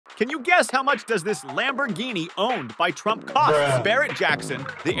Can you guess how much does this Lamborghini owned by Trump cost? Bruh. Barrett Jackson,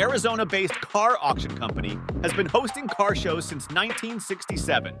 the Arizona-based car auction company, has been hosting car shows since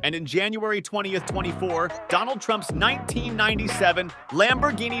 1967. And in January 20th, 24, Donald Trump's 1997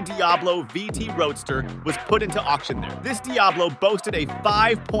 Lamborghini Diablo VT Roadster was put into auction there. This Diablo boasted a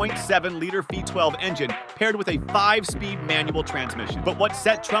 5.7-liter V12 engine paired with a 5-speed manual transmission. But what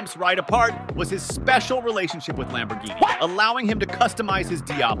set Trump's ride apart was his special relationship with Lamborghini, allowing him to customize his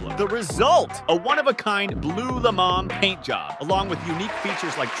Diablo. The result, a one-of-a-kind blue Le Mans paint job, along with unique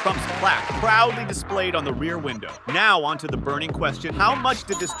features like Trump's plaque proudly displayed on the rear window. Now onto the burning question, how much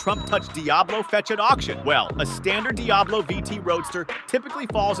did this Trump-touch Diablo fetch at auction? Well, a standard Diablo VT Roadster typically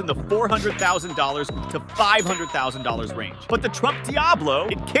falls in the $400,000 to $500,000 range. But the Trump Diablo,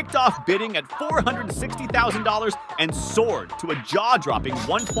 it kicked off bidding at $460,000 and soared to a jaw-dropping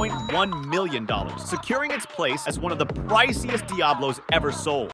 $1.1 million, securing its place as one of the priciest Diablos ever sold.